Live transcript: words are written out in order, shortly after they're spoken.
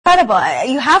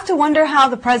incredible. You have to wonder how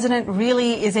the president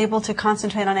really is able to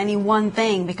concentrate on any one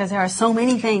thing, because there are so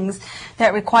many things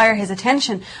that require his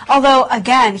attention. Although,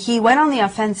 again, he went on the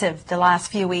offensive the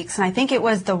last few weeks, and I think it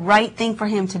was the right thing for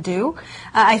him to do.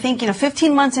 I think,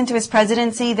 15 months into his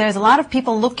presidency, there's a lot of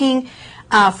people looking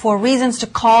for reasons to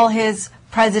call his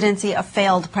presidency a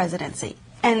failed presidency.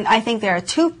 And I think there are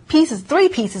three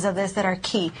pieces of this that are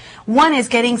key. One is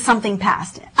getting something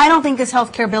passed. I don't think this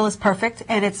health care bill is perfect,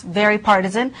 and it's very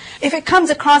partisan. If it comes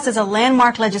across as a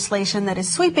landmark legislation that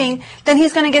is sweeping, then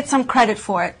he's going to get some credit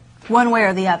for it, one way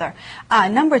or the other.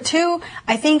 Number two,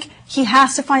 I think he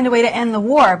has to find a way to end the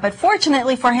war. But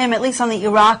fortunately for him, at least on the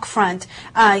Iraq front,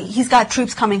 he's got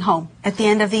troops coming home at the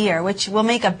end of the year, which will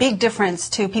make a big difference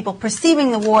to people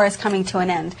perceiving the war as coming to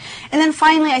an end. And then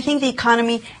finally, I think the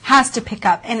economy has to pick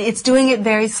up, and it's doing it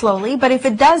very slowly. But if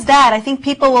it does that, I think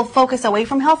people will focus away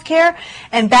from health care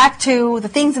and back to the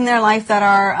things in their life that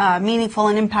are meaningful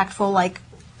and impactful, like,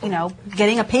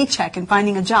 getting a paycheck and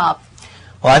finding a job.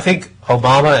 Well, I think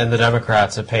Obama and the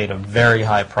Democrats have paid a very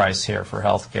high price here for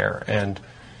health care, and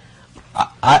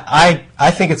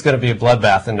I think it's going to be a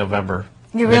bloodbath in November.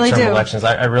 You really do? Elections.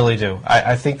 I really do.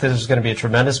 I think there's going to be a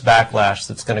tremendous backlash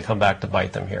that's going to come back to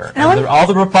bite them here. And all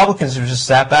the Republicans who just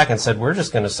sat back and said, we're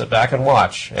just going to sit back and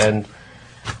watch. And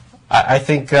I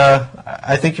think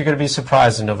you're going to be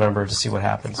surprised in November to see what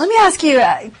happens. Let me ask you,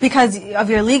 because of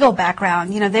your legal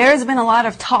background, there's been a lot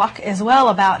of talk as well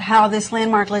about how this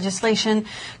landmark legislation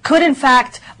could, in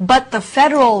fact, butt the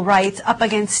federal rights up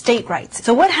against state rights.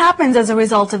 So what happens as a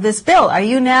result of this bill? Are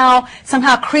you now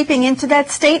somehow creeping into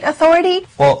that state authority?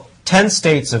 Well, 10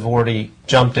 states have already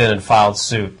jumped in and filed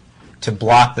suit to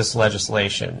block this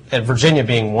legislation, and Virginia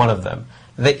being one of them.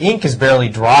 The ink is barely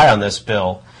dry on this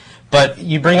bill. But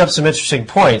you bring up some interesting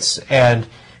points, and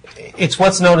it's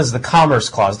what's known as the Commerce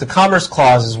Clause. The Commerce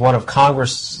Clause is one of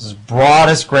Congress's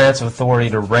broadest grants of authority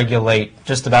to regulate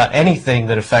just about anything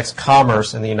that affects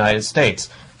commerce in the United States.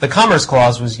 The Commerce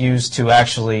Clause was used to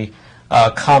actually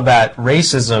combat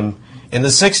racism in the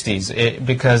 60s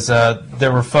because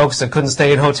there were folks that couldn't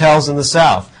stay in hotels in the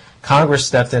South. Congress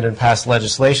stepped in and passed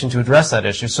legislation to address that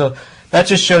issue. So that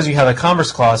just shows you how the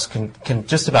Commerce Clause can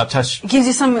just about touch. It gives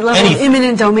you some level of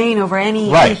eminent domain over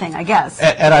anything, I guess.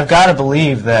 And I've got to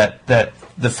believe that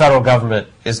the federal government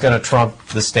is going to trump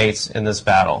the states in this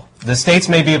battle. The states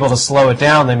may be able to slow it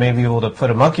down. They may be able to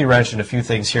put a monkey wrench in a few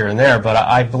things here and there. But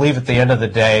I believe at the end of the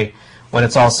day, when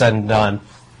it's all said and done,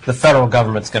 the federal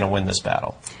government's going to win this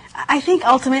battle. I think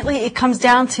ultimately it comes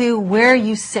down to where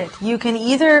you sit. You can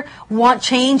either want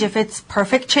change if it's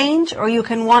perfect change, or you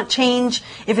can want change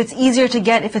if it's easier to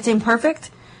get if it's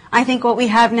imperfect. I think what we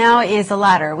have now is the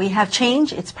latter. We have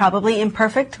change. It's probably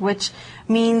imperfect, which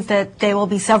means that there will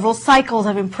be several cycles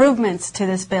of improvements to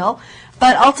this bill.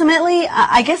 But ultimately,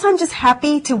 I guess I'm just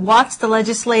happy to watch the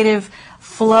legislative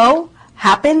flow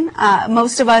happen.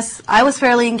 Most of us, I was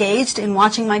fairly engaged in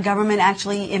watching my government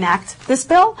actually enact this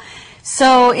bill.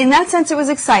 So in that sense, it was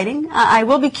exciting. I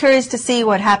will be curious to see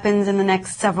what happens in the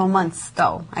next several months,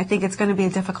 though. I think it's going to be a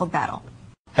difficult battle.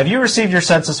 Have you received your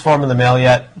census form in the mail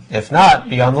yet? If not,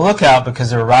 be on the lookout because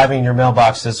they're arriving in your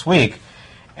mailbox this week.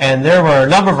 And there were a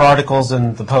number of articles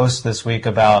in the Post this week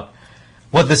about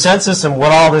what the census and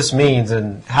what all this means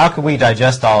and how can we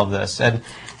digest all of this. And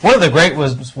one of the great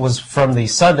was from the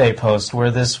Sunday Post,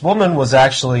 where this woman was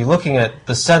actually looking at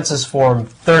the census form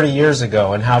 30 years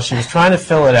ago and how she was trying to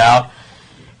fill it out,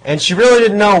 and she really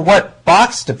didn't know what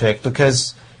box to pick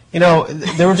because,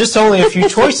 there were just only a few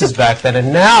choices back then,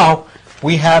 and now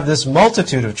we have this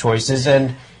multitude of choices,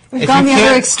 and we've gone the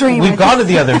other extreme. We've gone to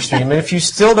the other extreme, and if you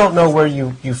still don't know where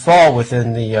you fall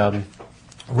within the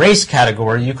race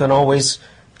category, you can always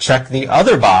check the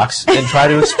other box and try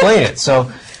to explain it.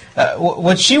 So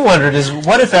what she wondered is,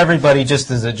 what if everybody, just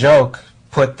as a joke,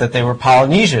 put that they were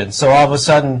Polynesian? So all of a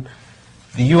sudden,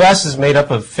 the U.S. is made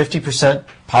up of 50%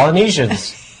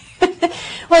 Polynesians.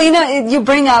 Well, you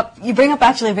bring up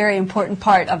actually a very important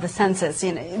part of the census,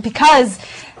 because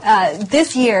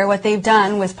this year what they've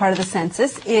done with part of the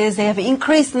census is they have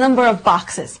increased the number of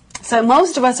boxes. So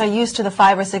most of us are used to the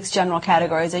 5 or 6 general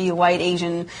categories. Are you white,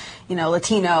 Asian,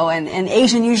 Latino, and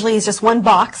Asian usually is just one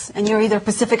box, and you're either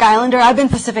Pacific Islander. I've been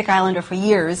Pacific Islander for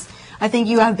years. I think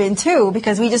you have been too,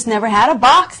 because we just never had a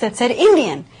box that said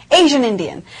Indian, Asian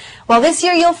Indian. Well, this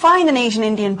year you'll find an Asian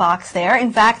Indian box there.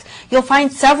 In fact, you'll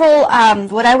find several,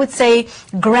 what I would say,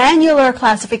 granular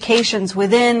classifications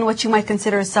within what you might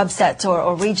consider subsets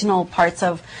or regional parts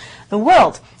of the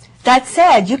world. That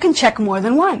said, you can check more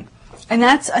than one. And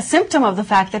that's a symptom of the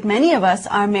fact that many of us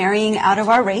are marrying out of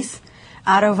our race,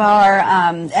 out of our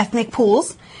ethnic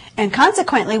pools, And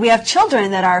consequently, we have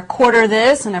children that are a quarter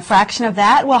this and a fraction of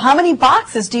that. Well, how many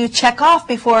boxes do you check off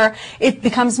before it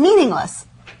becomes meaningless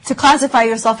to classify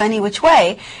yourself any which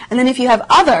way? And then if you have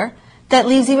other, that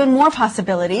leaves even more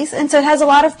possibilities. And so it has a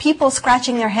lot of people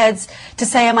scratching their heads to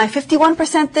say, am I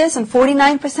 51% this and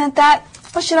 49% that?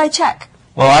 What should I check?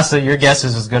 Well, Aastha, your guess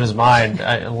is as good as mine.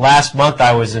 Last month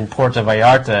I was in Puerto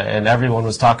Vallarta and everyone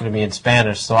was talking to me in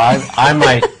Spanish, so I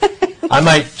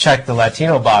might check the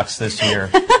Latino box this year.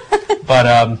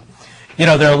 But you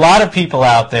know, there are a lot of people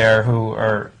out there who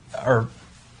are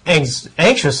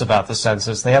anxious about the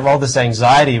census. They have all this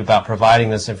anxiety about providing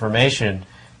this information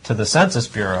to the Census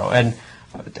Bureau, and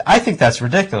I think that's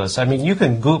ridiculous. I mean, you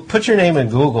can put your name in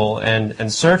Google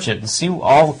and search it and see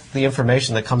all the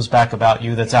information that comes back about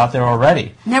you that's out there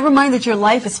already. Never mind that your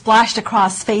life is splashed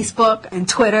across Facebook and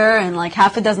Twitter and like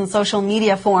half a dozen social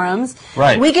media forums.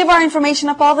 Right. We give our information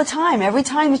up all the time. Every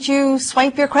time that you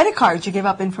swipe your credit card, you give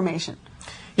up information.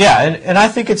 Yeah, and I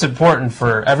think it's important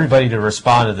for everybody to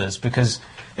respond to this, because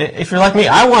if you're like me,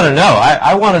 I want to know.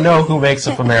 I want to know who makes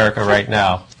up America right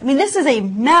now. I mean, this is a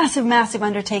massive, massive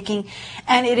undertaking,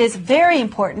 and it is very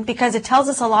important because it tells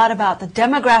us a lot about the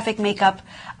demographic makeup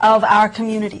of our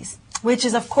communities, which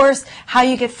is, of course, how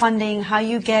you get funding, how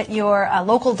you get your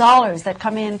local dollars that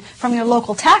come in from your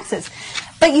local taxes.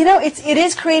 But, you know, it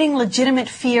is creating legitimate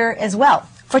fear as well,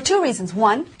 for two reasons.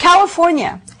 One,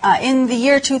 California in the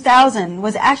year 2000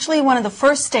 was actually one of the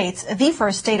first states, the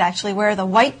first state actually, where the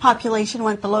white population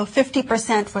went below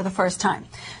 50% for the first time.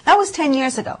 That was 10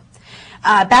 years ago.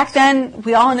 Back then,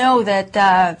 we all know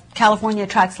that California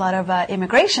attracts a lot of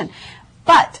immigration.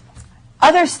 But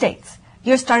other states,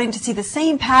 you're starting to see the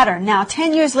same pattern. Now,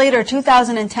 10 years later,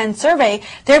 2010 survey,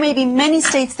 there may be many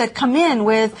states that come in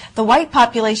with the white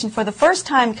population for the first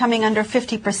time coming under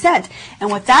 50%. And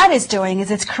what that is doing is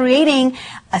it's creating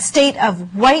a state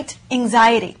of white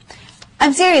anxiety.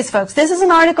 I'm serious, folks. This is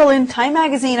an article in Time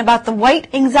magazine about the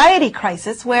white anxiety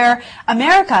crisis, where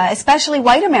America, especially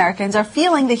white Americans, are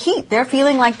feeling the heat. They're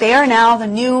feeling like they are now the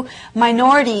new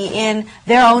minority in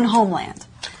their own homeland,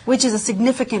 which is a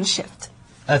significant shift.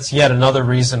 That's yet another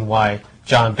reason why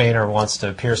John Boehner wants to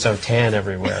appear so tan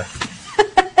everywhere.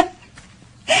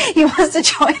 He wants to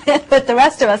join in with the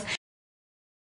rest of us.